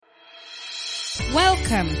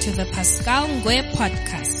Welcome to the Pascal Ngwe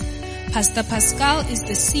podcast. Pastor Pascal is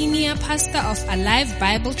the senior pastor of Alive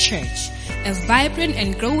Bible Church, a vibrant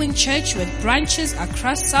and growing church with branches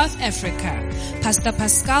across South Africa. Pastor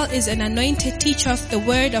Pascal is an anointed teacher of the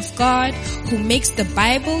Word of God who makes the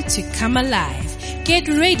Bible to come alive. Get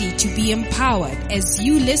ready to be empowered as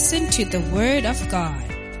you listen to the Word of God.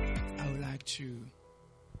 I would like to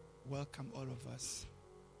welcome all of us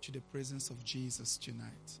to the presence of Jesus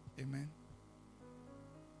tonight. Amen.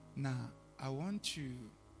 Now, I want to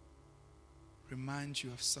remind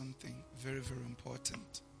you of something very, very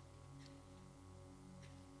important.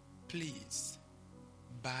 Please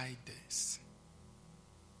buy this.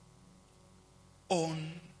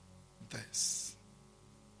 Own this.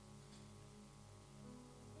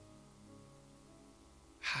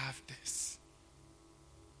 Have this.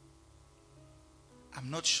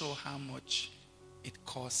 I'm not sure how much it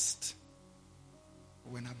cost.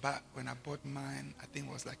 When I bought mine, I think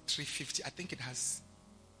it was like $350. I think it has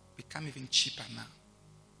become even cheaper now.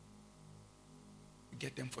 You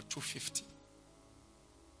get them for $250.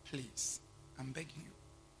 Please, I'm begging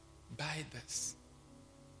you, buy this.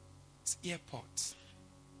 It's AirPods.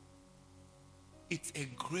 It's a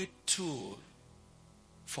great tool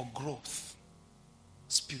for growth,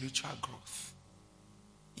 spiritual growth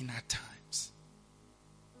in our times.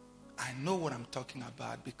 I know what I'm talking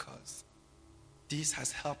about because this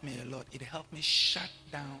has helped me a lot. It helped me shut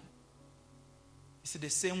down. You see, the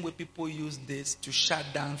same way people use this to shut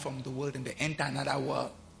down from the world and they enter another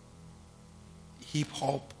world. Hip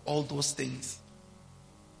hop, all those things.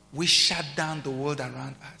 We shut down the world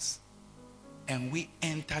around us and we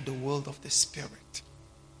enter the world of the Spirit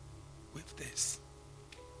with this.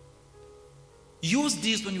 Use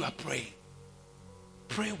this when you are praying.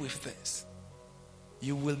 Pray with this.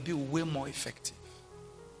 You will be way more effective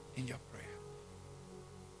in your prayer.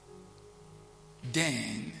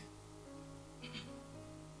 Then,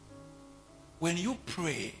 when you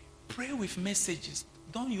pray, pray with messages.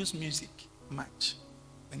 Don't use music much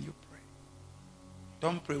when you pray.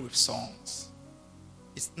 Don't pray with songs.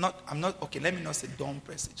 Let me not say don't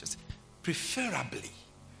pray, just preferably.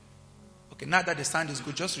 Okay, now that the sound is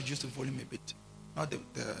good, just reduce the volume a bit. Not the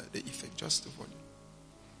effect, just the volume.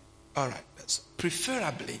 All right, so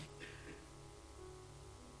preferably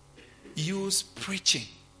use preaching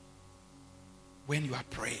when you are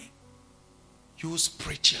praying. Use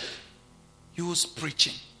preaching. Use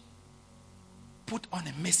preaching. Put on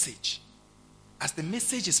a message. As the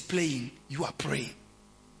message is playing, you are praying.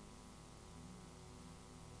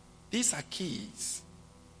 These are keys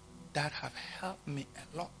that have helped me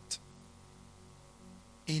a lot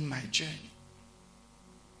in my journey.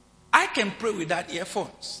 I can pray without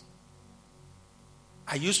earphones.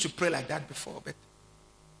 I used to pray like that before, but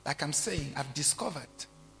like I'm saying, I've discovered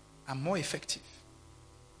I'm more effective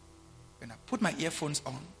when I put my earphones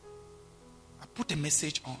on, I put a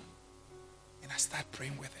message on, and I start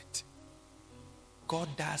praying with it. God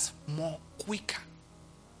does more quicker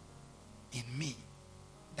in me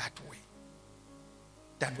that way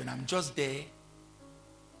than when I'm just there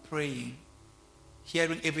praying,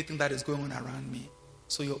 hearing everything that is going on around me.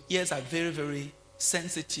 So your ears are very, very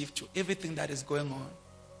sensitive to everything that is going on.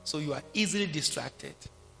 So you are easily distracted.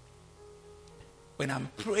 When I'm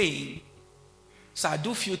praying, so I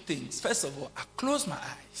do a few things. First of all, I close my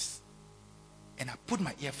eyes and I put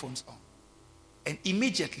my earphones on. And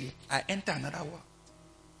immediately I enter another world.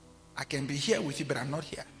 I can be here with you, but I'm not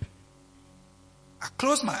here. I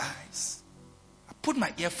close my eyes. I put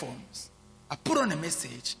my earphones. I put on a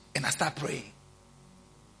message and I start praying.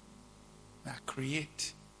 And I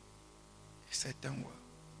create a certain world.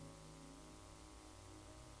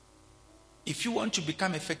 If you want to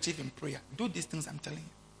become effective in prayer, do these things I'm telling you.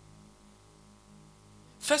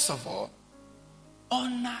 First of all,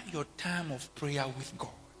 honor your time of prayer with God.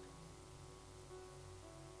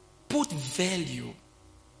 Put value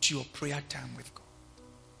to your prayer time with God.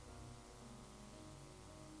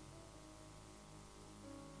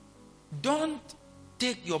 Don't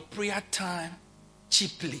take your prayer time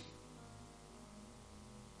cheaply.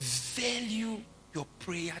 Value your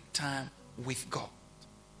prayer time with God.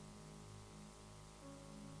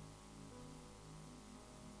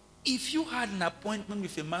 If you had an appointment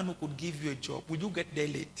with a man who could give you a job, would you get there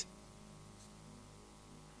late?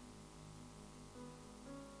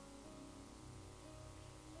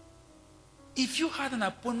 If you had an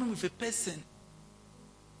appointment with a person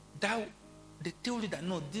that they told you that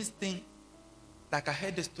no, this thing, like I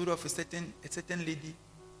heard the story of a certain lady,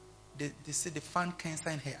 they said they found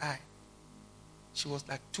cancer in her eye. She was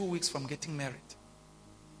like 2 weeks from getting married.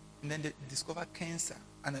 And then they discovered cancer,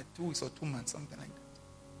 and 2 weeks or 2 months, something like that,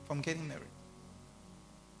 from getting married.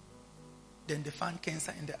 Then they found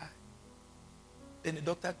cancer in the eye. Then the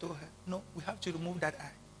doctor told her, no, we have to remove that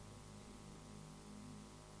eye.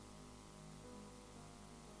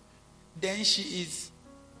 Then she is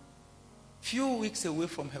few weeks away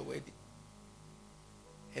from her wedding.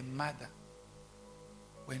 Her mother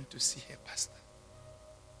went to see her pastor.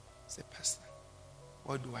 Said, Pastor,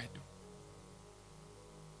 what do I do?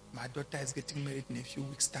 My daughter is getting married in a few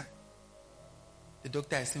weeks' time. The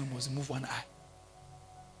doctor is saying we must remove one eye.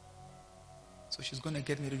 So she's going to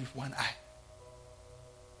get married with one eye.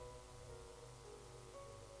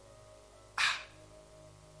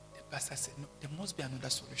 The pastor said, no, there must be another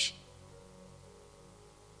solution.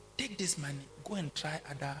 Take this money, go and try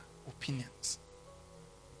other opinions.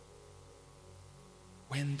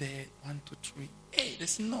 When they 1, 2, 3, hey,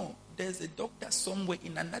 there's a doctor somewhere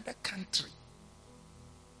in another country.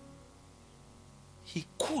 He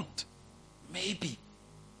could maybe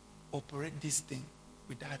operate this thing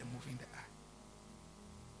without removing the eye.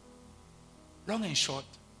 Long and short,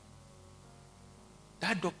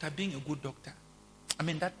 that doctor being a good doctor,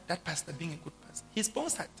 that pastor being a good pastor, he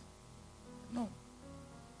sponsored. No.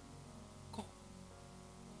 Go.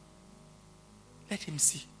 Let him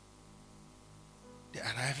see. They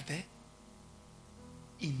arrived there.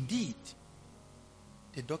 Indeed,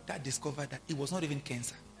 the doctor discovered that it was not even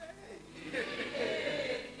cancer.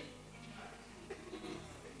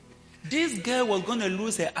 This girl was going to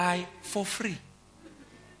lose her eye for free.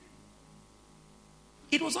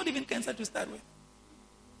 It was not even cancer to start with.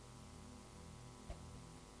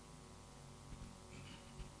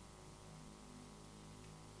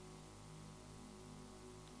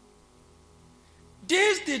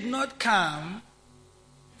 This did not come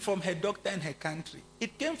from her doctor in her country.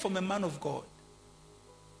 It came from a man of God.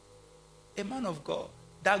 A man of God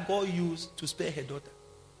that God used to spare her daughter.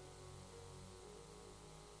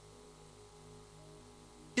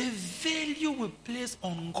 The value we place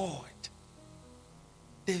on God,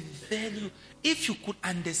 the value, if you could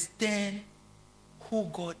understand who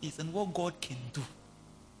God is and what God can do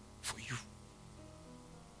for you,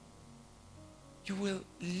 you will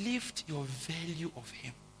lift your value of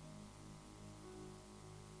Him.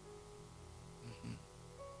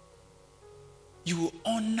 You will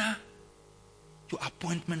honor your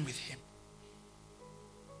appointment with Him.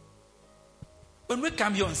 When we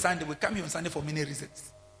come here on Sunday, we come here on Sunday for many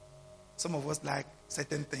reasons. Some of us like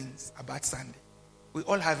certain things about Sunday. We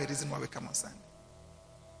all have a reason why we come on Sunday.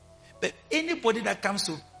 But anybody that comes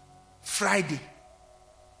to Friday,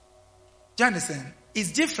 do you understand?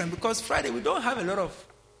 It's different because Friday we don't have a lot of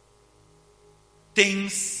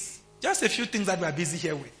things, just a few things that we are busy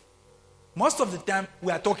here with. Most of the time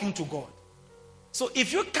we are talking to God. So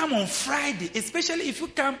if you come on Friday, especially if you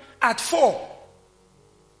come at 4,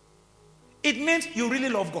 it means you really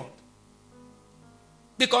love God.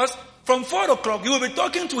 Because from 4 o'clock, you will be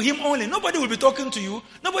talking to Him only. Nobody will be talking to you.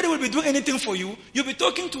 Nobody will be doing anything for you. You'll be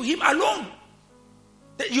talking to Him alone.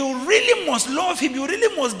 That you really must love Him. You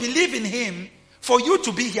really must believe in Him for you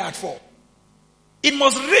to be here at 4. It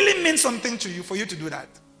must really mean something to you for you to do that.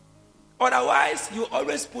 Otherwise, you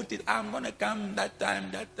always put it, I'm going to come that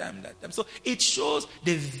time. So it shows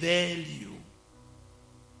the value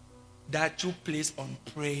that you place on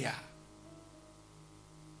prayer.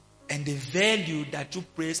 And the value that you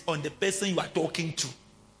place on the person you are talking to.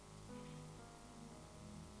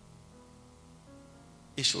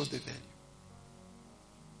 It shows the value.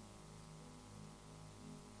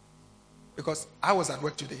 Because I was at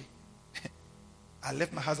work today. I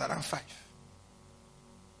left my house around 5.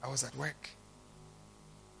 I was at work.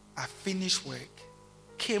 I finished work,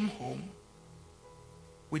 came home.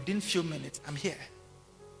 Within few minutes, I'm here.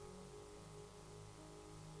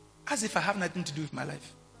 As if I have nothing to do with my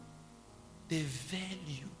life. The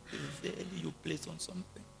value you place on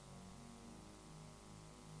something.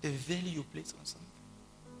 The value you place on something.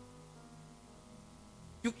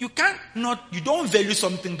 You don't value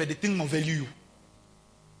something, but the thing will value you.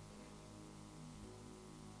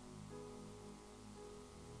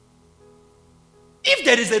 If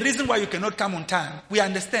there is a reason why you cannot come on time, we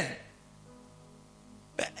understand.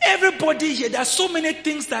 But everybody here, there are so many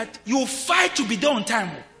things that you fight to be there on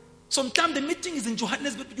time. Sometimes the meeting is in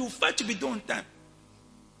Johannesburg, but you fight to be there on time.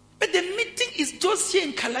 But the meeting is just here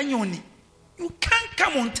in Kalanyoni. You can't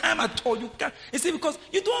come on time at all. You can't. You see, because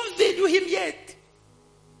you don't value Him yet.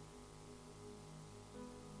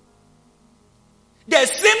 There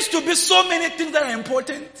seems to be so many things that are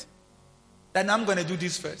important that I'm going to do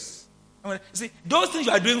this first. See, those things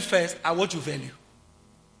you are doing first are what you value.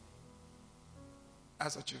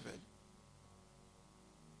 That's what you value.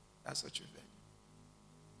 That's what you value.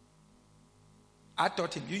 I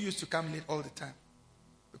taught him, you used to come late all the time.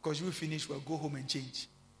 Because you finish well, go home and change.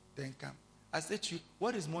 Then come. I said to you,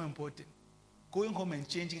 what is more important? Going home and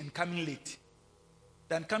changing and coming late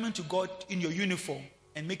than coming to God in your uniform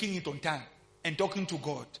and making it on time and talking to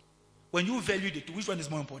God. When you value the two, which one is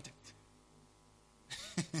more important?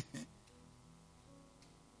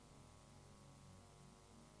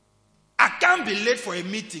 I can't be late for a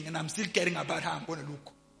meeting and I'm still caring about how I'm going to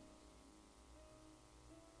look.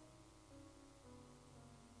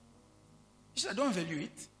 You said, I don't value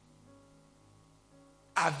it.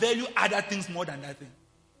 I value other things more than that thing.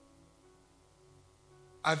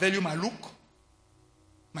 I value my look,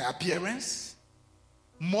 my appearance,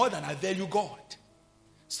 more than I value God.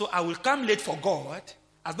 So I will come late for God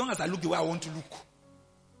as long as I look the way I want to look.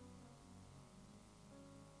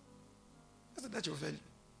 That's your value.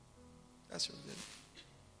 That's your value.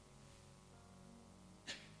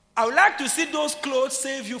 I would like to see those clothes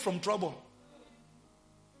save you from trouble.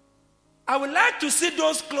 I would like to see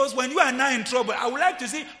those clothes when you are now in trouble. I would like to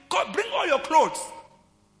see, God, bring all your clothes.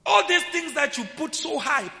 All these things that you put so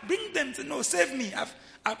high, bring them to no, save me.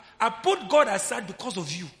 I put God aside because of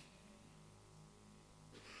you.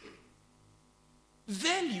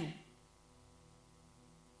 Value.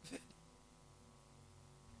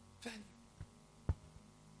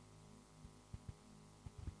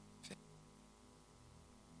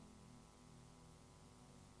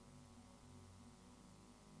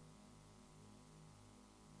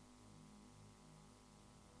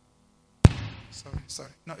 Sorry.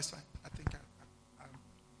 No, it's fine. I think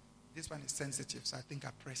this one is sensitive, so I think I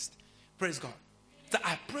pressed. Praise God. So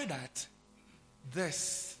I pray that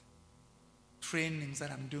this trainings that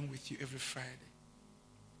I'm doing with you every Friday,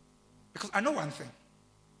 because I know one thing.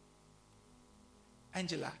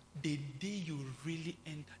 Angela, the day you really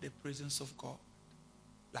enter the presence of God,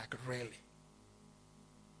 like really,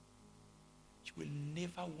 you will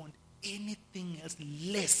never want anything else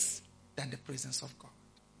less than the presence of God.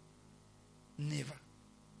 Never.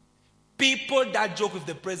 People that joke with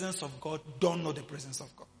the presence of God don't know the presence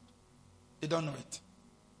of God. They don't know it.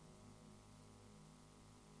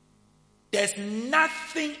 There's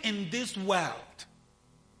nothing in this world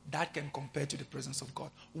that can compare to the presence of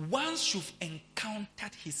God. Once you've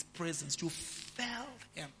encountered His presence, you felt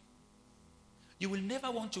Him. You will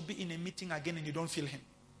never want to be in a meeting again and you don't feel Him.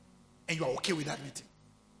 And you are okay with that meeting.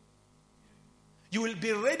 You will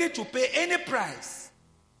be ready to pay any price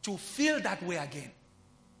to feel that way again.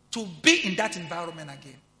 To be in that environment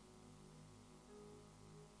again.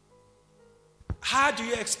 How do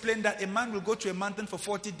you explain that a man will go to a mountain for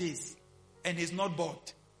 40 days and he's not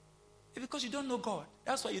bored? Because you don't know God.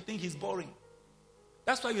 That's why you think He's boring.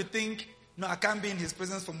 That's why you think, no, I can't be in His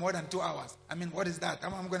presence for more than 2 hours. I mean, what is that?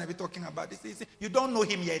 I'm going to be talking about this. You don't know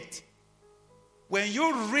Him yet. When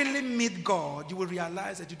you really meet God, you will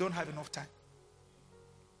realize that you don't have enough time.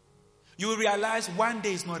 You will realize 1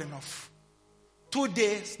 day is not enough. 2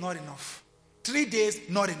 days, not enough. 3 days,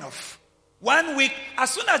 not enough. 1 week, as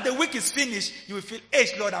soon as the week is finished, you will feel, hey,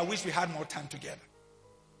 Lord, I wish we had more time together.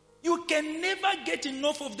 You can never get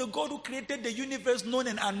enough of the God who created the universe, known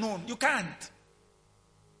and unknown. You can't.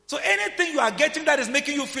 So anything you are getting that is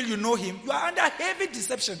making you feel you know Him, you are under heavy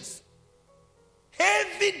deceptions.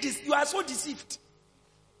 You are so deceived.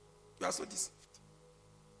 You are so deceived.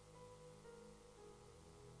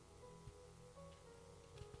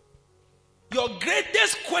 Your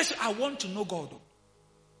greatest question, I want to know God.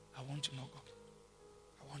 I want to know God.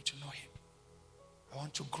 I want to know Him. I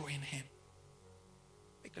want to grow in Him.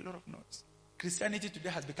 Make a lot of noise. Christianity today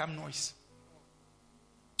has become noise.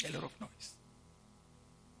 A lot of noise.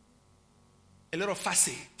 A lot of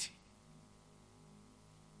facade.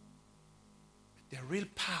 The real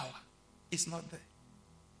power is not there.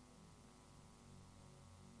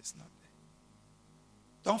 It's not there.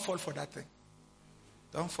 Don't fall for that thing.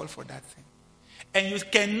 Don't fall for that thing. And you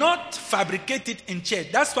cannot fabricate it in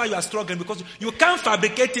church. That's why you are struggling, because you can't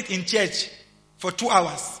fabricate it in church for 2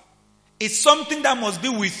 hours. It's something that must be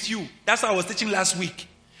with you. That's what I was teaching last week.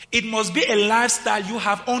 It must be a lifestyle you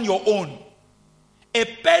have on your own. A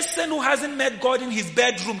person who hasn't met God in his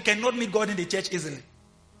bedroom cannot meet God in the church easily.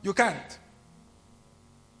 You can't.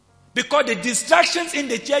 Because the distractions in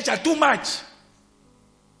the church are too much.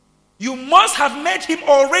 You must have met Him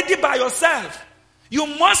already by yourself. You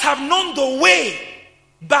must have known the way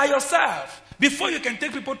by yourself before you can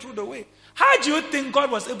take people through the way. How do you think God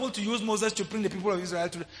was able to use Moses to bring the people of Israel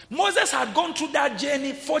through? Moses had gone through that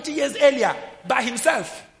journey 40 years earlier by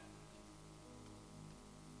himself.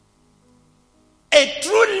 A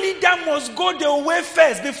true leader must go the way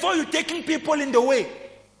first before you taking people in the way.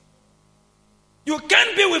 You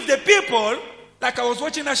can't be with the people, like I was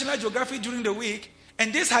watching National Geographic during the week,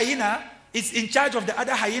 and this hyena is in charge of the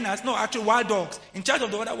other hyenas. No, actually wild dogs. In charge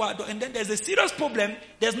of the other wild dogs. And then there's a serious problem.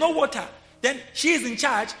 There's no water. Then she is in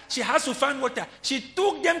charge. She has to find water. She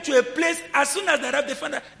took them to a place. As soon as they arrived, they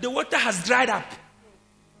found that the water has dried up.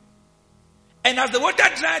 And as the water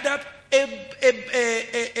dried up,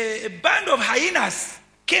 a band of hyenas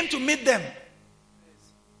came to meet them.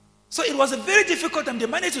 So it was a very difficult time. They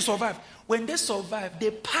managed to survive. When they survived,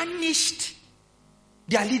 they punished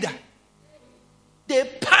their leader. They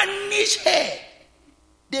punished her.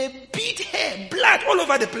 They beat her. Blood all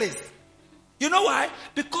over the place. You know why?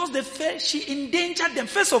 Because they felt she endangered them.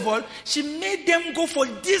 First of all, she made them go for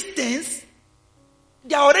distance.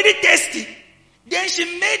 They are already thirsty. Then she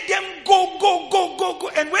made them go.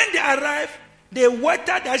 And when they arrived, the water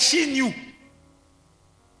that she knew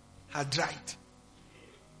had dried.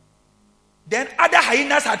 Then other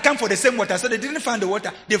hyenas had come for the same water, so they didn't find the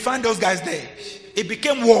water. They found those guys there. It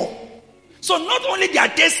became war. So not only they are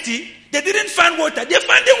thirsty, they didn't find water, they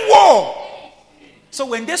found in war. So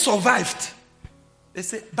when they survived, they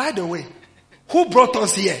said, by the way, who brought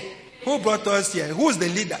us here? Who brought us here? Who's the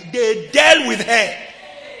leader? They dealt with her.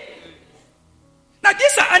 Now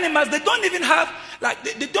these are animals, they don't even have,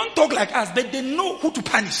 they don't talk like us, but they know who to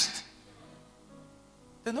punish.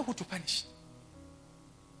 They know who to punish.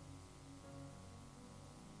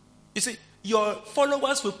 You see, your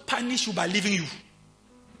followers will punish you by leaving you.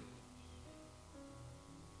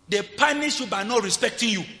 They punish you by not respecting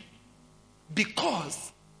you.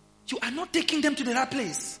 Because you are not taking them to the right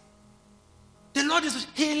place. The Lord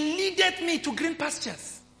He leaded me to green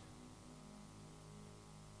pastures.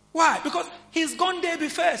 Why? Because He's gone there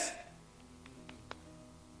first.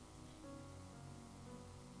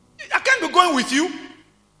 I can't be going with you.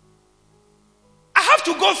 I have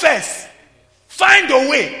to go first. Find a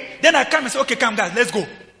way. Then I come and say, okay, come guys, let's go.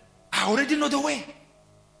 I already know the way.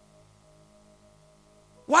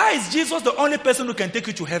 Why is Jesus the only person who can take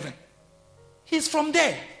you to heaven? He's from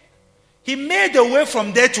there. He made a way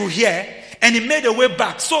from there to here, and He made a way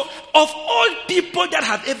back. So, of all people that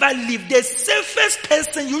have ever lived, the safest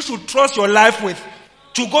person you should trust your life with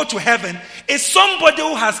to go to heaven is somebody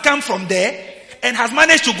who has come from there and has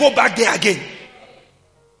managed to go back there again.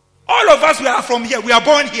 All of us, we are from here. We are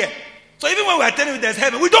born here. So even when we are telling you there's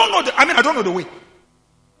heaven, we don't know I don't know the way.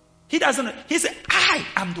 He doesn't know. He said, I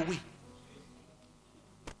am the way.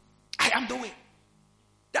 I am the way.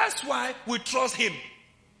 That's why we trust Him.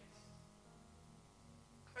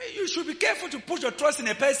 You should be careful to put your trust in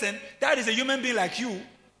a person that is a human being like you,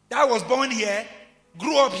 that was born here,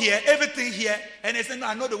 grew up here, everything here, and they say, no,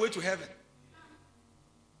 I know the way to heaven.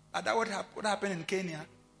 And that what happened in Kenya.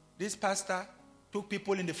 This pastor took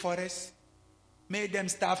people in the forest, made them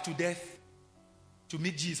starve to death to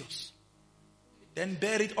meet Jesus. Then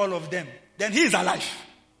buried all of them. Then He is alive.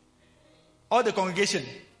 All the congregation,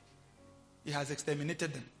 He has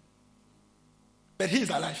exterminated them. But He is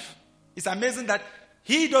alive. It's amazing that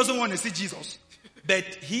He doesn't want to see Jesus. But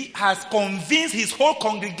He has convinced His whole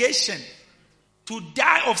congregation to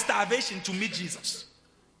die of starvation to meet Jesus.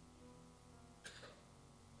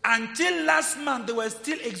 Until last month, they were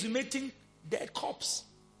still exhumating dead corpses.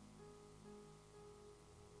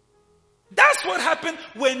 That's what happened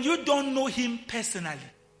when you don't know Him personally.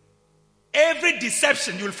 Every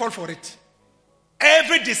deception, you will fall for it.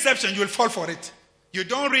 Every deception, you will fall for it. You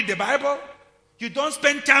don't read the Bible. You don't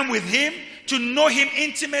spend time with Him to know Him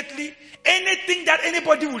intimately. Anything that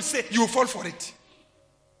anybody will say, you will fall for it.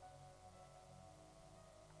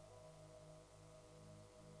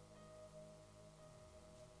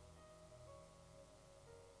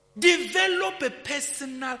 Develop a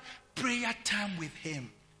personal prayer time with Him.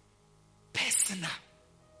 Personal.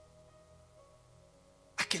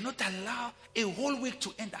 I cannot allow a whole week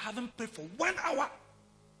to end. I haven't prayed for 1 hour.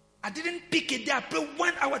 I didn't pick a day. I prayed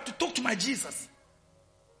 1 hour to talk to my Jesus.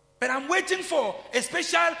 But I'm waiting for a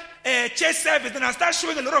special church service, and I start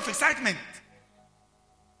showing a lot of excitement.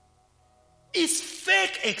 It's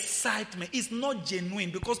fake excitement. It's not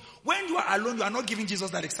genuine, because when you are alone, you are not giving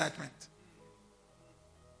Jesus that excitement.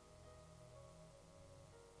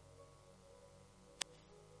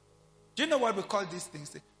 Do you know what we call these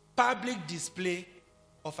things? Public display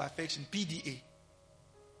of affection. PDA.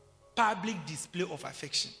 Public display of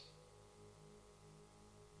affection.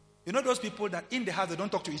 You know those people that in the house they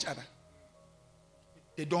don't talk to each other.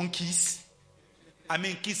 They don't kiss.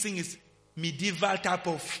 Kissing is medieval type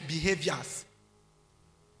of behaviors.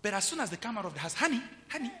 But as soon as they come out of the house, honey.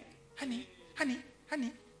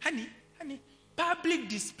 Public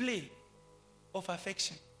display of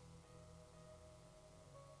affection.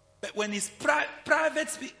 But when it's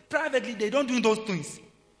privately, they don't do those things.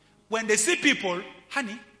 When they see people,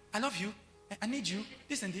 honey, I love you, I need you,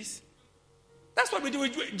 this and this. That's what we do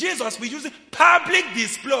with Jesus. We use public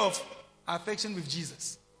display of affection with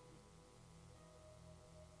Jesus.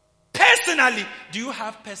 Personally, do you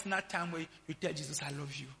have personal time where you tell Jesus, I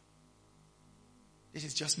love you? This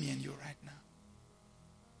is just me and you right now.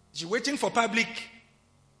 You're waiting for public,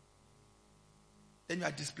 then you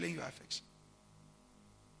are displaying your affection.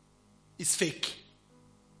 It's fake.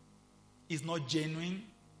 It's not genuine.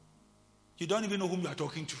 You don't even know whom you are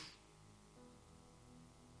talking to.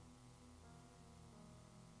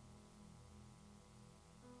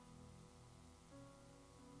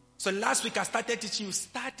 So last week I started teaching you,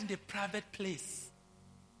 start in the private place.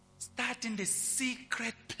 Start in the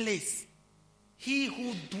secret place. He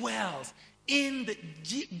who dwells in the,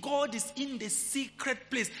 God is in the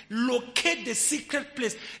secret place. Locate the secret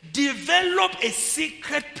place. Develop a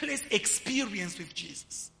secret place experience with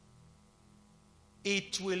Jesus.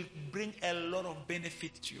 It will bring a lot of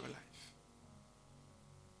benefit to your life.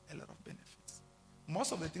 A lot of benefits.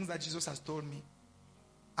 Most of the things that Jesus has told me,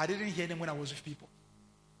 I didn't hear them when I was with people.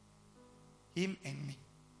 Him and me.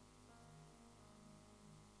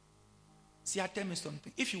 See, tell me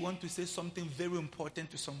something. If you want to say something very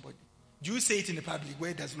important to somebody, do you say it in the public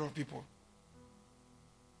where there's a lot of people?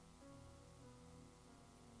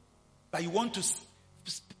 But you want to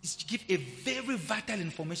give a very vital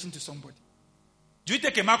information to somebody. Do you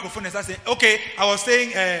take a microphone and start saying, okay, I was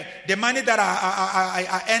saying the money that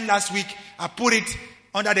I earned last week, I put it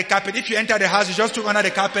under the carpet. If you enter the house, you just took under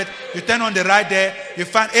the carpet, you turn on the right there, you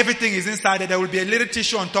find everything is inside there. There will be a little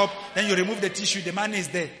tissue on top, then you remove the tissue, the money is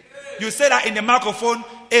there. You say that in the microphone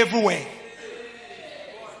everywhere.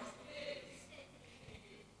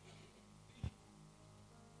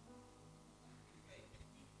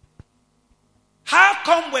 How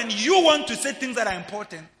come when you want to say things that are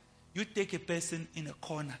important, you take a person in a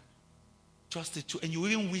corner, just the two, and you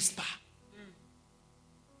even whisper?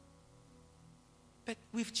 But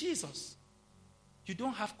with Jesus, you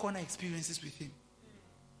don't have corner experiences with him.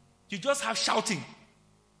 You just have shouting.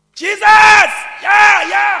 Jesus! Yeah,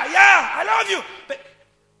 I love you. But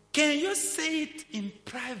can you say it in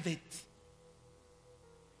private?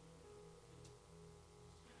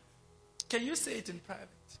 Can you say it in private?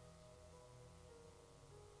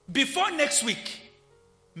 Before next week,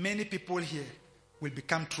 many people here will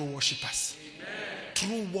become true worshippers.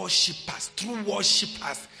 True worshippers.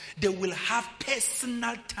 They will have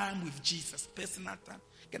personal time with Jesus. Personal time.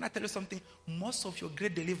 Can I tell you something? Most of your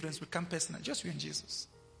great deliverance will come personal. Just you and Jesus.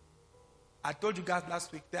 I told you guys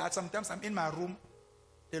last week, there are sometimes I'm in my room,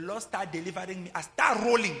 the Lord start delivering me. I start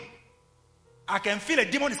rolling. I can feel a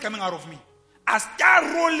demon is coming out of me. I start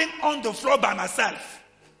rolling on the floor by myself.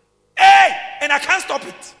 Hey! And I can't stop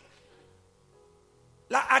it.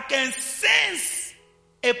 Like I can sense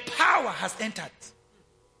a power has entered.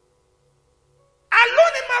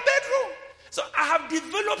 Alone in my bedroom. So I have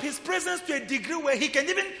developed his presence to a degree where he can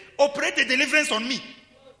even operate the deliverance on me.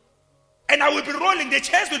 And I will be rolling, the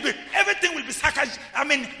chairs will be, everything will be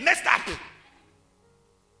messed up.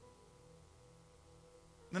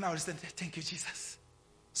 Then I will say, thank you, Jesus.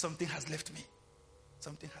 Something has left me.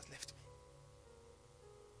 Something has left me.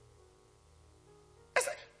 I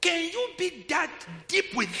said, can you be that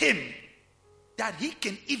deep with him that he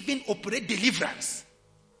can even operate deliverance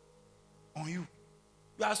on you?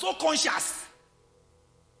 You are so conscious.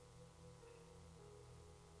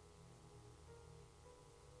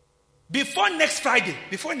 Before next Friday,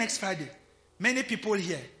 many people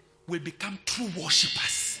here will become true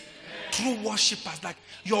worshippers. True worshippers. Like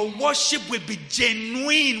your worship will be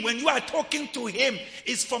genuine. When you are talking to him,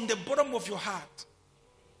 it's from the bottom of your heart.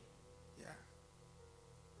 Yeah.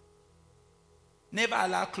 Never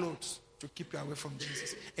allow clothes to keep you away from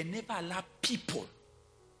Jesus. And never allow people.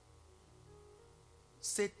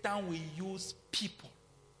 Satan will use people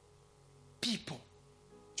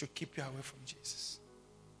to keep you away from Jesus.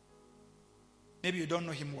 Maybe you don't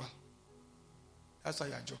know him well. That's why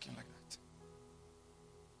you are joking like that.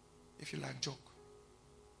 If you like joke.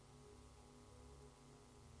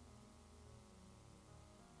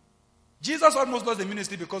 Jesus almost lost the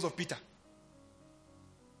ministry because of Peter.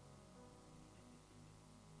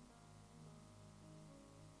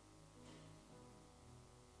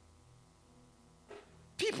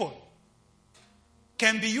 People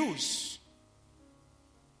can be used.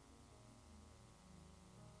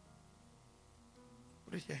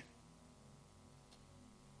 Put it here.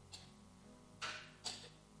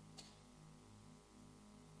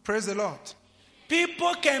 Praise the Lord.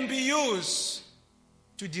 People can be used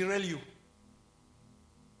to derail you.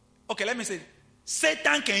 Okay, let me say,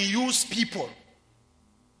 Satan can use people.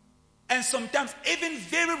 And sometimes even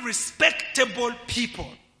very respectable people.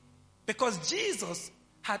 Because Jesus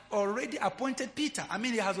had already appointed Peter.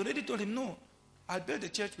 He has already told him, no, I'll build a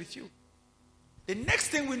church with you. The next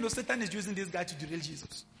thing we know, Satan is using this guy to derail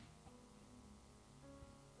Jesus.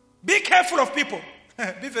 Be careful of people.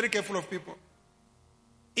 Be very careful of people.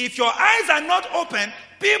 If your eyes are not open,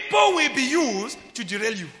 people will be used to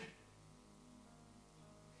derail you.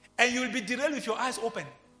 And you will be derailed with your eyes open.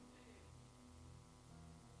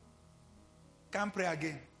 Can't pray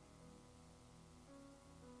again.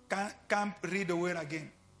 Can't read the word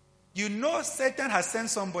again. You know Satan has sent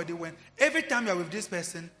somebody when every time you're with this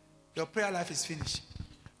person, your prayer life is finished.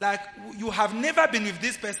 Like you have never been with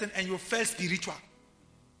this person and you felt spiritual.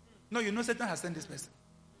 No, you know Satan has sent this person.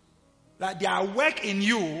 Like their work in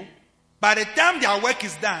you, by the time their work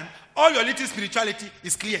is done, all your little spirituality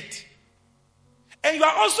is cleared. And you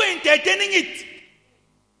are also entertaining it.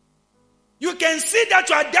 You can see that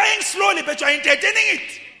you are dying slowly, but you are entertaining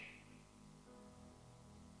it.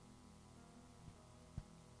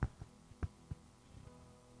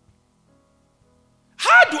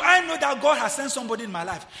 How do I know that God has sent somebody in my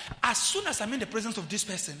life? As soon as I'm in the presence of this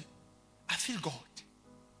person, I feel God.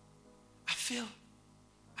 I feel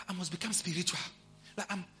I must become spiritual.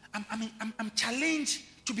 Like I'm challenged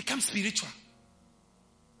to become spiritual.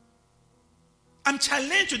 I'm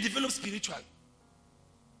challenged to develop spiritual.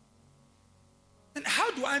 And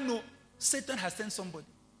how do I know Satan has sent somebody?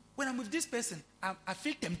 When I'm with this person, I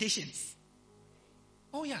feel temptations.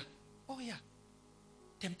 Oh yeah.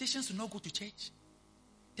 Temptations to not go to church.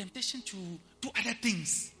 Temptation to do other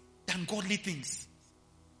things than godly things.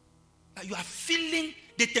 You are feeling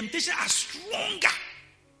the temptation are stronger.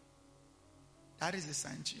 That is a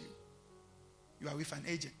sign to you. You are with an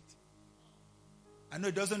agent. I know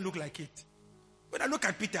it doesn't look like it. When I look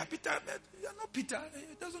at Peter, you're not Peter.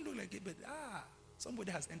 It doesn't look like it, but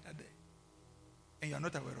somebody has entered there. And you are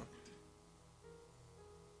not aware of it.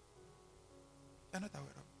 You are not aware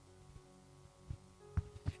of it.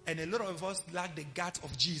 And a lot of us lack the guts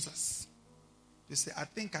of Jesus. They say, I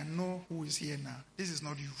think I know who is here now. This is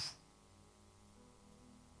not you.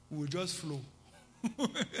 We will just flow.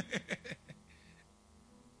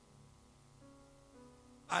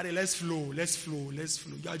 Ari, let's flow.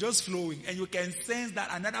 You are just flowing. And you can sense that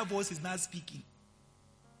another voice is not speaking.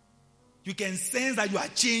 You can sense that you are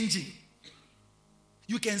changing.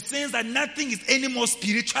 You can sense that nothing is any more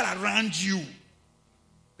spiritual around you.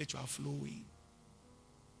 But you are flowing.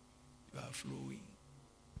 You are flowing.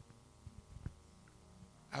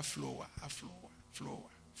 A flower.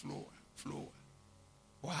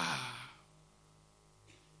 Wow.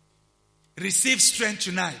 Receive strength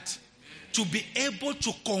tonight to be able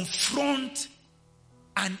to confront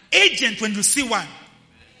an agent when you see one.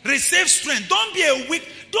 Receive strength. Don't be a weak.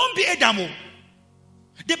 Don't be Adam.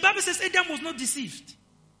 The Bible says Adam was not deceived.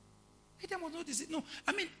 No,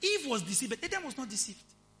 Eve was deceived, but Adam was not deceived.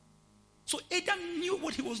 So Adam knew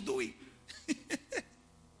what he was doing.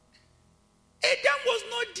 Adam was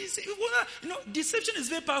not deceived. Deception is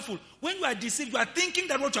very powerful. When you are deceived, you are thinking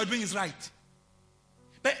that what you are doing is right.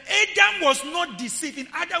 But Adam was not deceived. In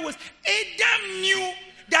other words, Adam knew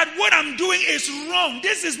that what I'm doing is wrong.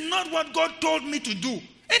 This is not what God told me to do.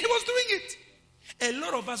 And he was doing it. A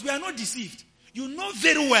lot of us, we are not deceived. You know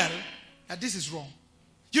very well that this is wrong.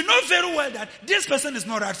 You know very well that this person is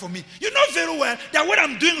not right for me. You know very well that what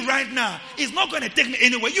I'm doing right now is not going to take me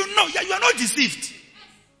anywhere. You know, you are not deceived.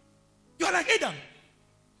 You are like Adam.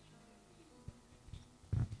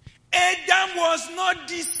 Adam was not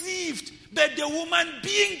deceived, but the woman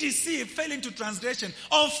being deceived fell into transgression.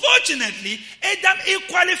 Unfortunately, Adam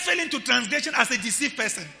equally fell into transgression as a deceived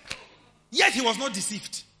person. Yet he was not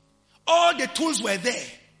deceived. All the tools were there.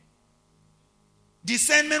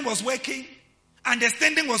 Discernment was working.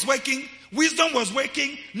 Understanding was working. Wisdom was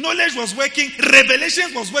working. Knowledge was working.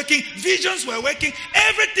 Revelations was working. Visions were working.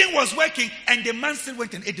 Everything was working. And the man still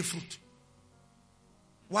went and ate the fruit.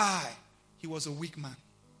 Why? He was a weak man.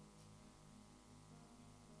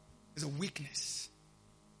 It's a weakness.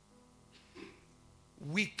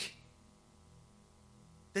 Weak.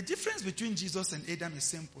 The difference between Jesus and Adam is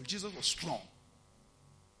simple. Jesus was strong.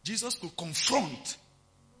 Jesus could confront.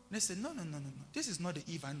 And they said, no. This is not the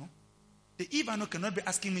Eve I know. The Eve I know cannot be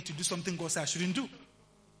asking me to do something God said I shouldn't do.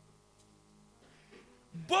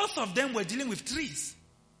 Both of them were dealing with trees.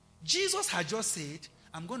 Jesus had just said,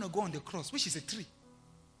 I'm going to go on the cross, which is a tree.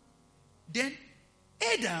 Then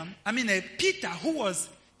Peter, who was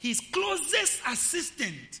his closest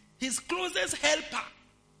assistant, his closest helper,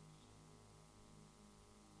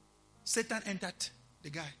 Satan entered the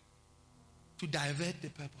guy to divert the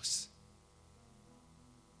purpose.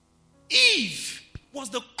 Eve was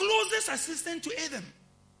the closest assistant to Adam,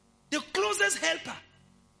 the closest helper.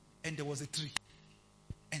 And there was a tree.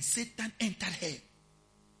 And Satan entered her.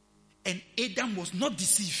 And Adam was not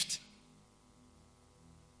deceived.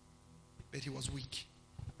 But he was weak.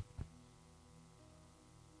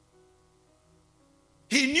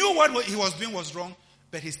 He knew what he was doing was wrong,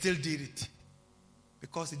 but he still did it.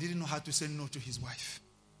 Because he didn't know how to say no to his wife.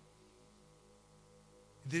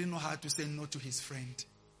 He didn't know how to say no to his friend.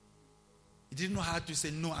 He didn't know how to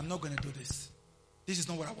say, no, I'm not going to do this. This is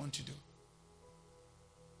not what I want to do.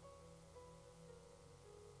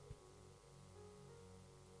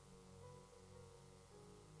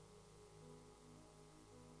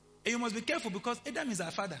 And you must be careful because Adam is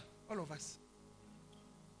our father, all of us.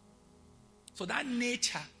 So that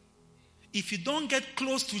nature, if you don't get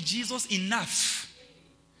close to Jesus enough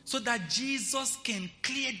so that Jesus can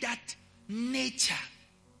clear that nature,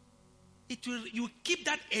 you keep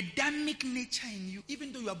that Adamic nature in you.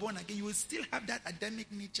 Even though you are born again, you will still have that Adamic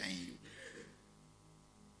nature in you.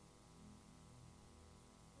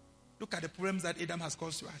 Look at the problems that Adam has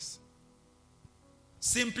caused to us.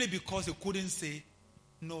 Simply because he couldn't say,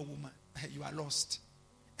 no, woman, you are lost.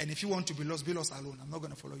 And if you want to be lost alone. I'm not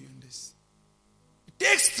going to follow you in this. It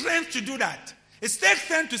takes strength to do that. It takes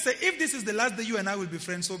strength to say, if this is the last day you and I will be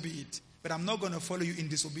friends, so be it. But I'm not going to follow you in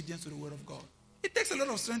disobedience to the word of God. It takes a lot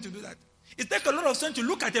of strength to do that. It takes a lot of strength to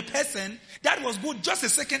look at a person that was good just a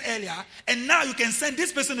second earlier, and now you can sense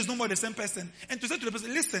this person is no more the same person. And to say to the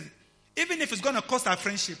person, listen, even if it's going to cost our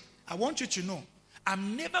friendship, I want you to know,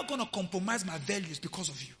 I'm never going to compromise my values because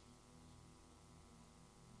of you.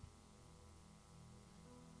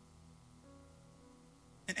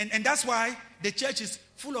 And that's why the church is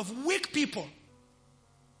full of weak people.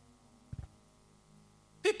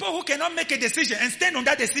 People who cannot make a decision and stand on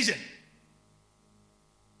that decision.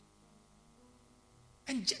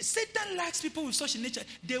 And Satan likes people with such a nature.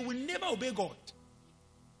 They will never obey God.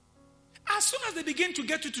 As soon as they begin to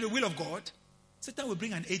get you to the will of God, Satan will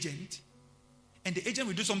bring an agent. And the agent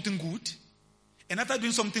will do something good. And after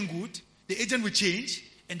doing something good, the agent will change.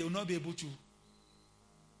 And they will not be able to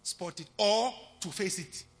spot it or to face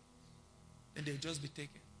it. Then they'll just be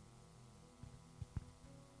taken.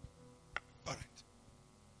 All right.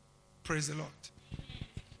 Praise the Lord.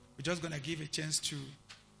 We're just going to give a chance to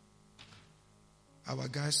our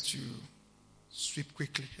guys to sweep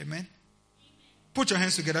quickly. Amen. Put your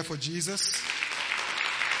hands together for Jesus.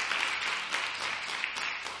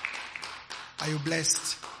 Are you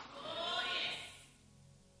blessed?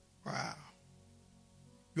 Wow.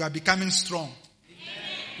 You are becoming strong.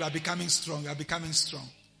 You are becoming strong. You are becoming strong.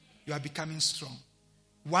 You are becoming strong.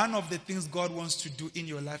 One of the things God wants to do in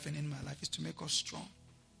your life and in my life is to make us strong.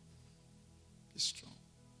 Be strong.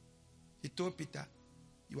 He told Peter,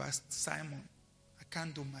 you are Simon. I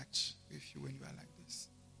can't do much with you when you are like this.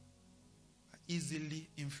 You are easily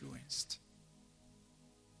influenced.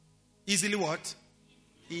 Easily what?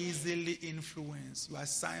 Easily influenced. You are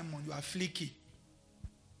Simon. You are flaky.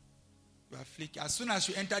 You are flaky. As soon as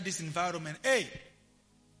you enter this environment, hey,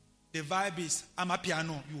 the vibe is, I'm a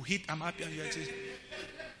piano. You hit, I'm a piano.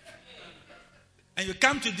 And you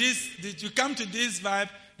come to this vibe,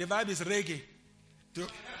 the vibe is reggae.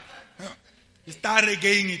 You start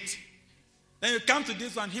reggaeing it. Then you come to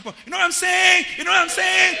this one, hip hop. You know what I'm saying? You know what I'm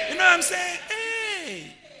saying? You know what I'm saying?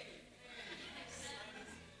 Hey.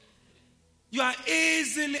 You are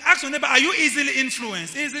easily, ask your neighbor, are you easily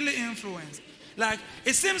influenced? Easily influenced. Like,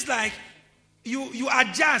 it seems like you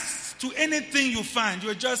adjust to anything you find.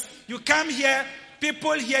 You come here,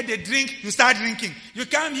 people here, they drink, you start drinking. You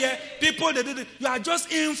come here, people, you are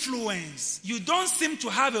just influenced. You don't seem to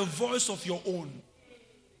have a voice of your own.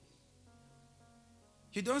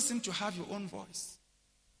 You don't seem to have your own voice.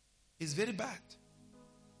 It's very bad.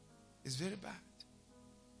 It's very bad.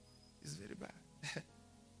 It's very bad.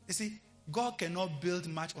 You see, God cannot build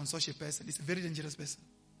much on such a person. It's a very dangerous person.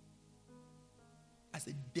 As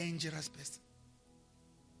a dangerous person.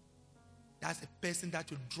 That's a person that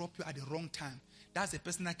will drop you at the wrong time. That's a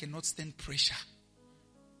person that cannot stand pressure.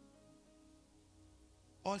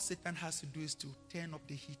 All Satan has to do is to turn up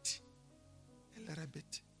the heat a little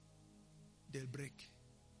bit. They'll break.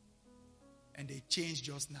 And they change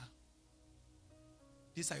just now.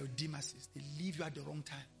 These are your Demases. They leave you at the wrong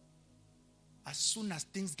time. As soon as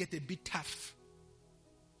things get a bit tough,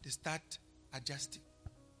 they start adjusting.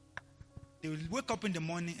 They will wake up in the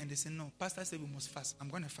morning and they say, no, Pastor said we must fast. I'm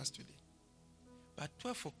going to fast today. But at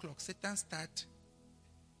 12 o'clock, Satan starts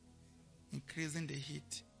increasing the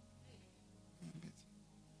heat.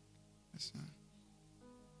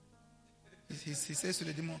 He says to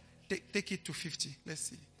the demon, take it to 50. Let's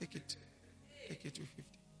see. Take it to 50.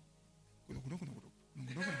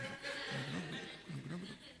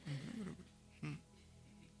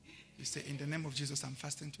 You say, in the name of Jesus, I'm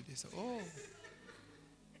fasting today. So,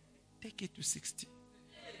 take it to 60.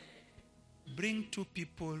 Bring 2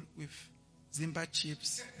 people with Zimba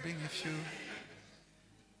chips. Bring a few.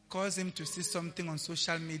 Cause him to see something on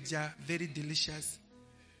social media, very delicious.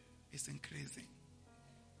 It's increasing.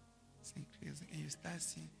 It's increasing. And you start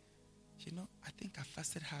seeing, I think I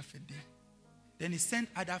fasted half a day. Then he sent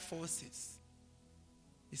other forces.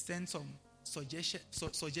 He sent some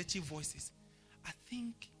suggestive voices. I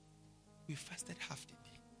think we fasted half the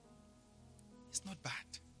day. It's not bad.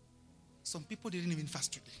 Some people didn't even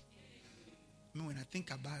fast today. When I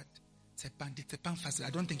think about Tepan fasted, I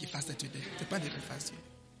don't think he fasted today. Tepan didn't fast today.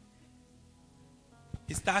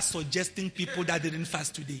 He starts suggesting people that didn't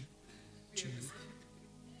fast today to you.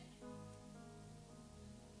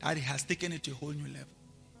 That he has taken it to a whole new level.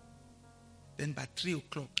 Then by 3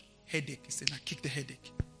 o'clock, headache. He said, now kick the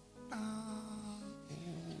headache. Oh,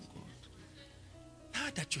 God. Now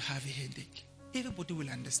that you have a headache, everybody will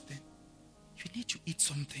understand. You need to eat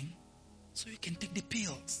something so you can take the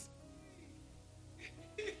pills.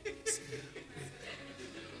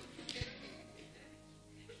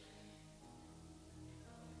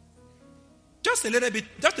 Just a little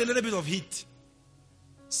bit of heat.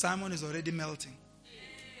 Salmon is already melting.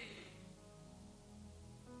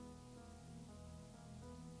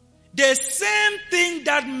 The same thing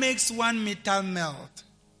that makes one metal melt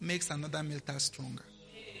makes another metal stronger.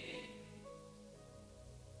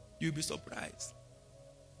 You'll be surprised.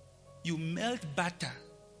 You melt butter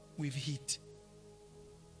with heat,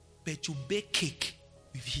 but you bake cake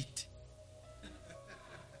with heat.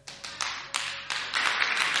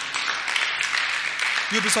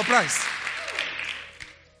 You'll be surprised.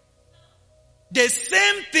 The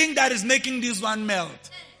same thing that is making this one melt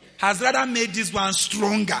has rather made this one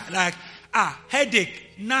stronger. Like, headache.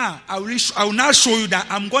 Now, I will now show you that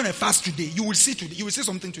I'm going to fast today. You will see today. You will see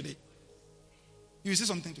something today. You will see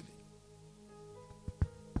something today.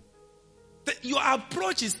 Your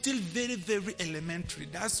approach is still very, very elementary.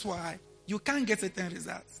 That's why you can't get certain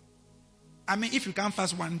results. If you can't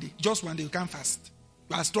fast one day, just one day, you can't fast.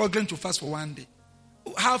 You are struggling to fast for one day.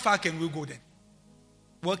 How far can we go then?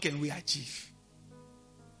 What can we achieve?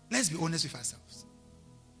 Let's be honest with ourselves.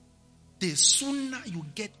 The sooner you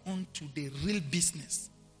get onto the real business,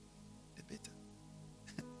 the better.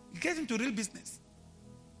 Get into real business.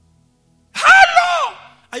 How long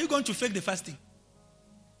are you going to fake the fasting?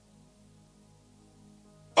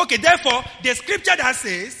 Okay, therefore, the scripture that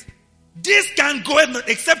says, this can go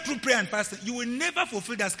except through prayer and fasting, you will never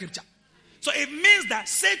fulfill that scripture. So it means that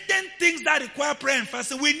certain things that require prayer and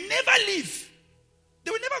fasting will never leave.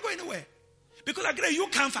 They will never go anywhere. Because again, you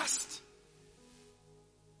can't fast.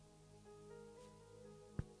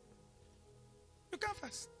 You can't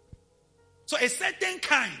fast. So a certain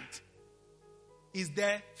kind is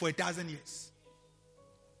there for 1,000 years.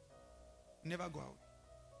 Never go out.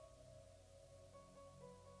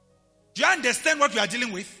 Do you understand what we are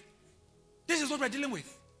dealing with? This is what we are dealing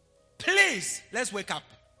with. Please, let's wake up.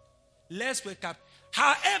 Let's wake up.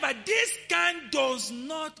 However, this kind does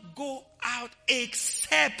not go out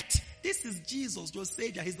except, this is Jesus, your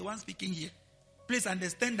Savior. He's the one speaking here. Please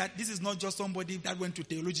understand that this is not just somebody that went to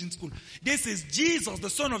theologian school. This is Jesus, the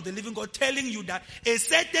Son of the living God, telling you that a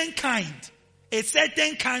certain kind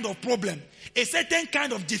of problem, a certain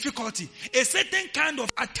kind of difficulty, a certain kind of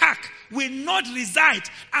attack will not reside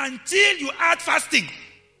until you add fasting.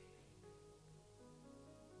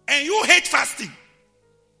 And you hate fasting.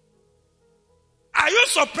 Are you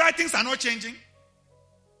surprised things are not changing?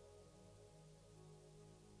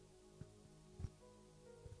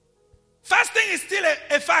 Fasting is still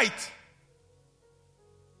a fight.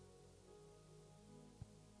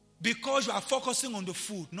 Because you are focusing on the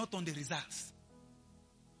food, not on the results.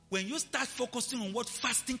 When you start focusing on what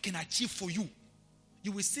fasting can achieve for you,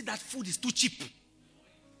 you will see that food is too cheap.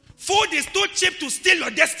 Food is too cheap to steal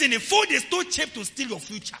your destiny. Food is too cheap to steal your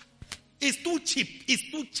future. It's too cheap.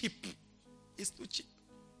 It's too cheap. It's too cheap.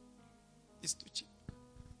 It's too cheap.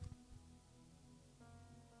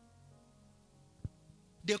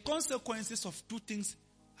 The consequences of two things.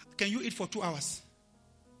 Can you eat for 2 hours?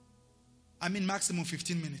 Maximum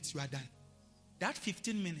 15 minutes. You are done. That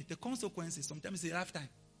 15 minutes, the consequences, sometimes it's a lifetime.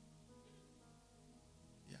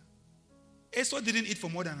 Yeah. Esau didn't eat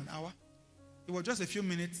for more than an hour. It was just a few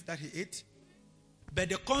minutes that he ate. But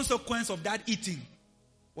the consequence of that eating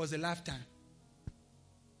was a lifetime.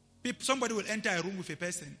 Somebody will enter a room with a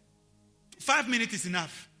person. 5 minutes is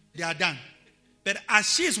enough. They are done. But as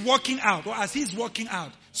she is walking out, or as he is walking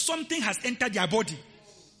out, something has entered their body.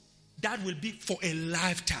 That will be for a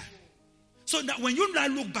lifetime. So that when you now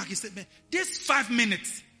look back, you say, man, this 5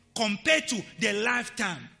 minutes compared to the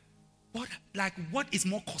lifetime, What is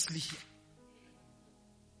more costly here?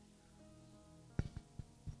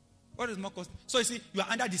 What is more costly? So you see, you are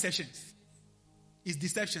under deceptions. It's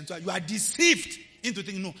deception. So you are deceived into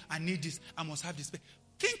thinking, no, I need this. I must have this.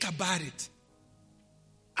 Think about it.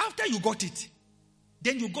 After you got it,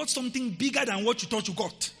 then you got something bigger than what you thought you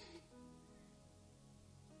got.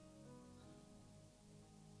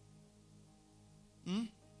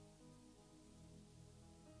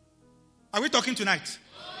 Are we talking tonight?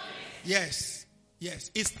 Yes.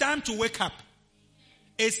 It's time to wake up.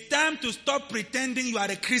 It's time to stop pretending you are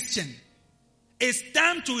a Christian. It's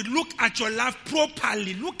time to look at your life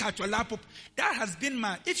properly. Look at your life. That has been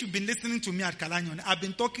if you've been listening to me at Kalanyon, I've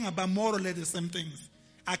been talking about more or less the same things.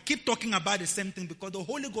 I keep talking about the same thing because the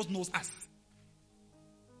Holy Ghost knows us.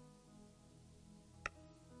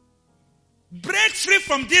 Break free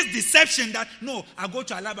from this deception that, no, I go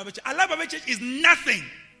to Allah Bible Church. Allah Bible Church is nothing.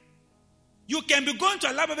 You can be going to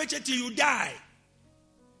Allah Bible Church till you die.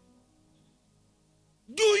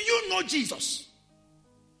 Do you know Jesus?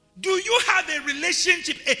 Do you have a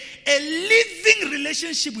relationship, a living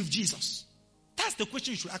relationship with Jesus? That's the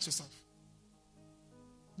question you should ask yourself.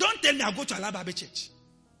 Don't tell me I go to Allah Bible Church.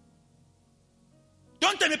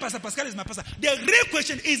 Don't tell me Pastor Pascal is my pastor. The real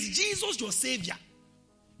question is Jesus your Savior?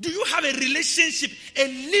 Do you have a relationship, a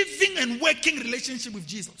living and working relationship with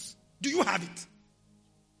Jesus? Do you have it?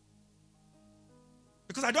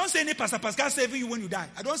 Because I don't see any Pastor Pascal saving you when you die.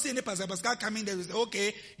 I don't see any Pastor Pascal coming there and say,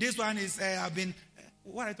 okay, this one is,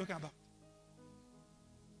 what are you talking about?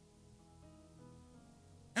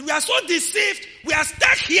 And we are so deceived. We are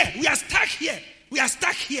stuck here. We are stuck here. We are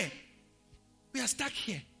stuck here. We are stuck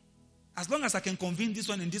here. As long as I can convince this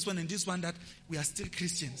one and this one and this one that we are still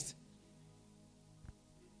Christians.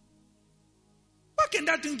 What can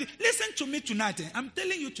that thing do? Listen to me tonight. I'm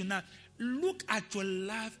telling you tonight. Look at your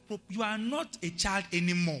life. You are not a child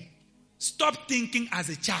anymore. Stop thinking as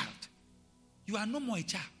a child. You are no more a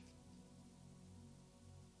child.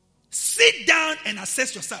 Sit down and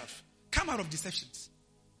assess yourself. Come out of deceptions.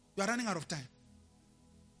 You are running out of time.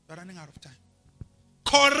 You are running out of time.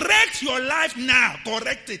 Correct your life now.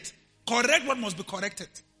 Correct it. Correct what must be corrected.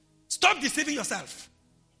 Stop deceiving yourself.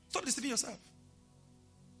 Stop deceiving yourself.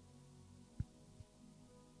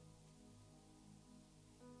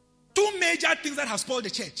 Two major things that have spoiled the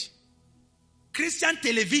church. Christian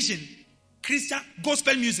television, Christian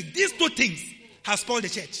gospel music. These two things have spoiled the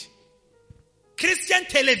church. Christian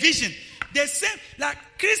television. The same, like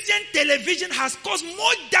Christian television has caused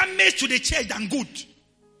more damage to the church than good.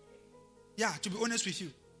 Yeah, to be honest with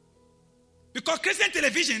you. Because Christian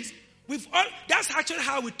televisions, that's actually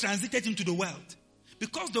how we transited into the world.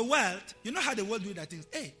 Because the world, you know how the world do that thing?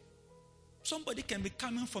 Hey, somebody can be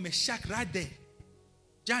coming from a shack right there.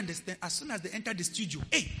 Do you understand? As soon as they enter the studio,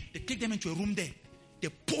 hey, they take them into a room there. They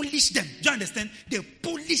polish them. Do you understand? They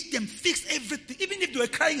polish them, fix everything. Even if they were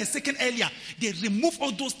crying a second earlier, they remove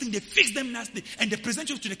all those things, they fix them nicely, and they present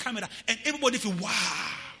you to the camera, and everybody feel, wow.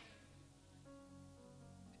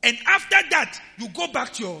 And after that, you go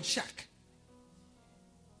back to your shack.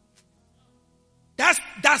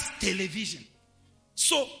 That's television.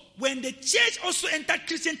 So when the church also entered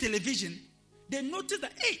Christian television, they noticed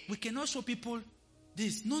that, hey, we cannot show people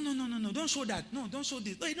this. No, don't show that. No, don't show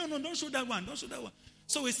this. Hey, no, don't show that one. Don't show that one.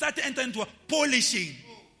 So we started entering into a polishing.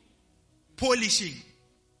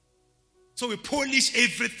 So we polish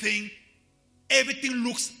everything. Everything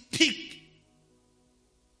looks peak.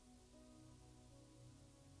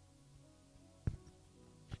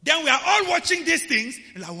 Then we are all watching these things.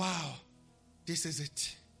 And like, wow, this is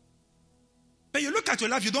it. But you look at your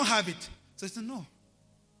life, you don't have it. So you say, no,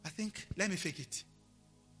 I think, let me fake it.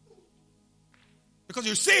 Because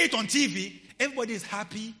you say it on TV, everybody is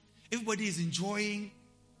happy, everybody is enjoying.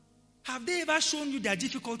 Have they ever shown you their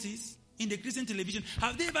difficulties in the Christian television?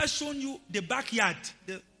 Have they ever shown you the backyard,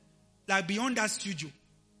 like beyond that studio?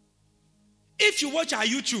 If you watch our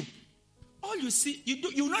YouTube, all you see,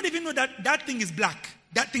 you will not even know that thing is black.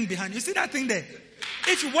 That thing behind you. See that thing there?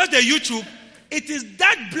 If you watch the YouTube, it is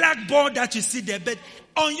that black board that you see there. But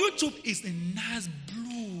on YouTube, it's a nice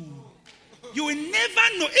blue. You will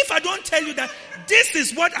never know. If I don't tell you that this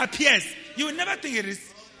is what appears, you will never think it is.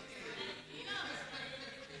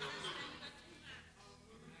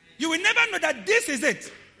 You will never know that this is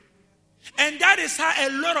it. And that is how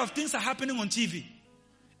a lot of things are happening on TV.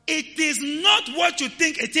 It is not what you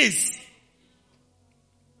think it is.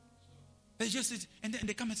 They just, and then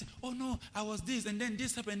they come and say, oh no, I was this, and then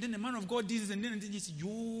this happened, and then the man of God did this, and then this.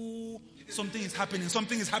 Something is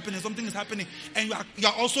happening, and you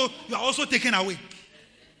are also taken away.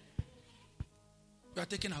 You are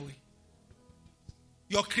taken away.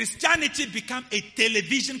 your Christianity become a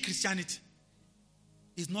television Christianity.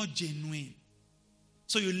 It's not genuine.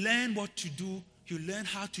 So you learn what to do. You learn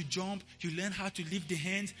how to jump. You learn how to lift the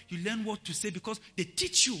hands. You learn what to say because they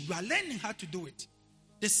teach you. You are learning how to do it.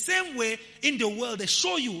 The same way in the world, they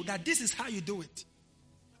show you that this is how you do it.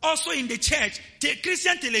 Also in the church,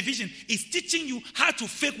 Christian television is teaching you how to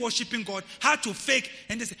fake worshiping God, how to fake,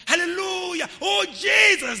 and they say, hallelujah, oh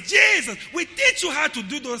Jesus, Jesus. We teach you how to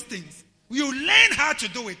do those things. You learn how to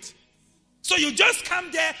do it. So you just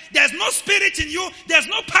come there, there's no spirit in you, there's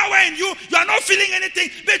no power in you, you are not feeling anything,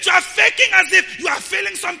 but you are faking as if you are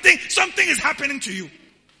feeling something is happening to you.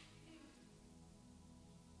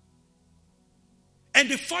 And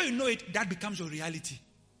before you know it, that becomes your reality.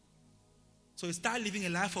 So you start living a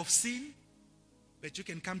life of sin, but you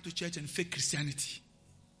can come to church and fake Christianity.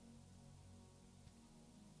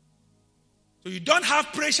 So you don't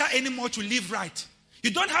have pressure anymore to live right.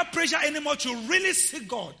 You don't have pressure anymore to really seek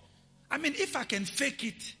God. I mean, if I can fake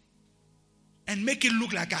it and make it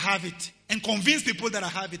look like I have it and convince people that I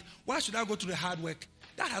have it, why should I go to the hard work?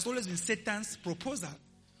 That has always been Satan's proposal.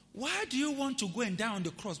 Why do you want to go and die on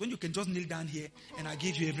the cross when you can just kneel down here and I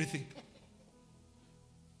give you everything?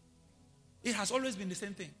 It has always been the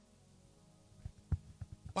same thing.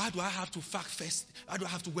 Why do I have to fast first? Why do I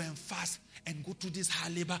have to go and fast and go through this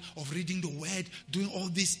hard labor of reading the word, doing all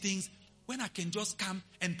these things, when I can just come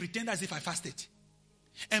and pretend as if I fasted?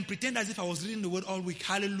 And pretend as if I was reading the word all week.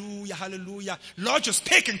 Hallelujah, hallelujah. Lord, you're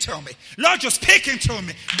speaking to me. Lord, you're speaking to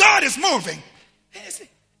me. God is moving.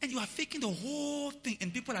 And you are faking the whole thing.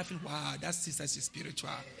 And people are feeling, wow, that sister is spiritual.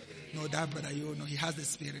 No, that brother, he has the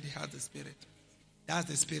spirit. He has the spirit. That's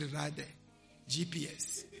the spirit right there.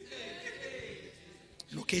 GPS.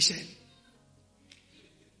 Location.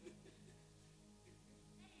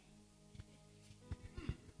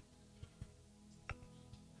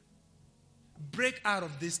 Break out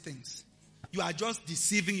of these things. You are just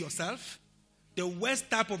deceiving yourself. The worst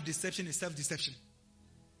type of deception is self-deception.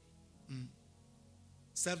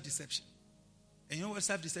 Self-deception. And you know what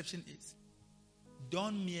self-deception is?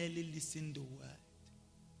 Don't merely listen the word.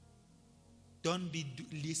 Don't be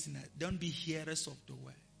listeners. Don't be hearers of the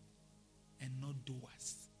word and not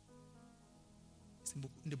doers. It's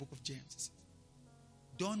in the book of James.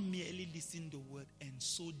 Don't merely listen the word and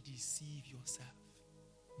so deceive yourself.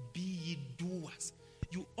 Be ye doers.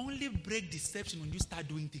 You only break deception when you start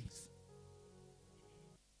doing things.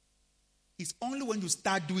 It's only when you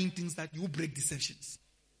start doing things that you break deceptions.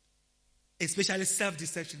 Especially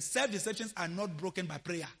self-deception. Self-deceptions are not broken by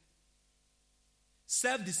prayer.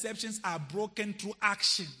 Self-deceptions are broken through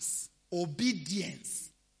actions. Obedience.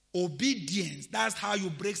 Obedience. That's how you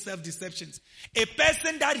break self-deceptions. A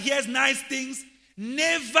person that hears nice things,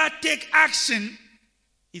 never take action,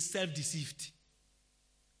 is self-deceived.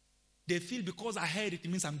 They feel because I heard it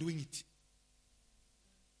means I'm doing it.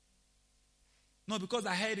 No, because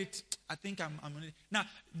I heard it, I think I'm on it. Now,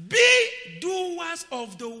 be doers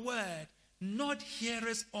of the word, not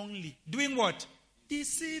hearers only. Doing what?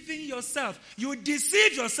 Deceiving yourself. You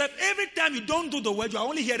deceive yourself every time you don't do the word, you are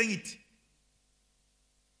only hearing it.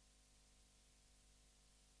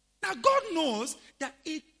 Now, God knows that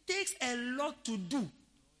it takes a lot to do.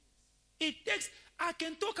 I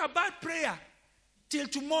can talk about prayer till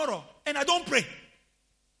tomorrow, and I don't pray.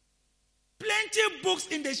 Plenty of books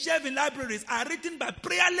in the shelf in libraries are written by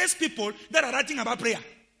prayerless people that are writing about prayer.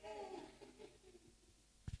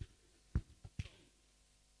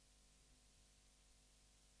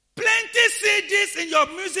 Plenty CDs in your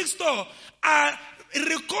music store are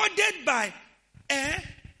recorded by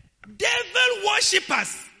devil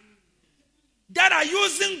worshippers that are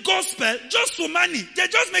using gospel just for money. They're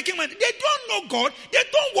just making money. They don't know God. They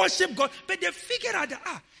don't worship God. But they figure out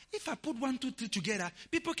that, if I put 1, 2, 3 together,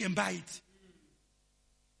 people can buy it.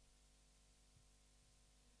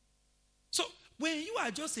 So, when you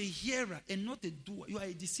are just a hearer and not a doer, you are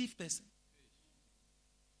a deceived person.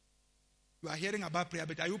 You are hearing about prayer,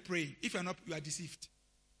 but are you praying? If you are not, you are deceived.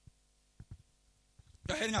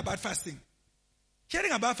 You are hearing about fasting.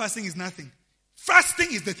 Hearing about fasting is nothing.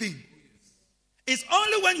 Fasting is the thing. It's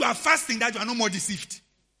only when you are fasting that you are no more deceived.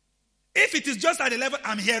 If it is just at the level,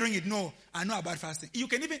 I'm hearing it, no, I know about fasting.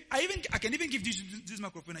 I can even give this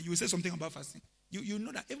microphone and you will say something about fasting. You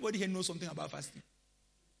know that everybody here knows something about fasting.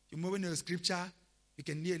 You move in the scripture, you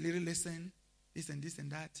can hear a little lesson, this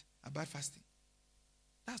and that, about fasting.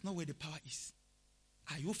 That's not where the power is.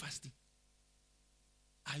 Are you fasting?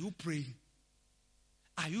 Are you praying?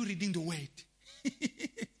 Are you reading the word?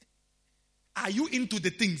 Are you into the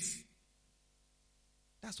things?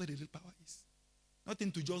 That's where the real power is.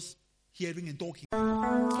 Nothing to just hearing and talking.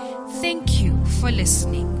 Thank you for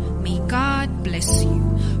listening. May God bless you.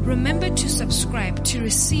 Remember to subscribe to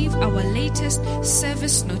receive our latest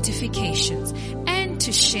service notifications and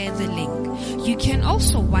to share the link. You can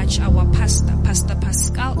also watch our pastor, Pastor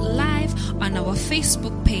Pascal, live on our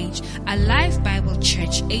Facebook page, Alive Bible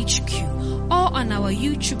Church HQ, or on our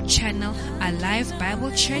YouTube channel, Alive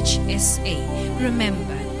Bible Church SA.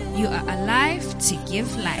 Remember, you are alive to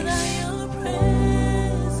give life.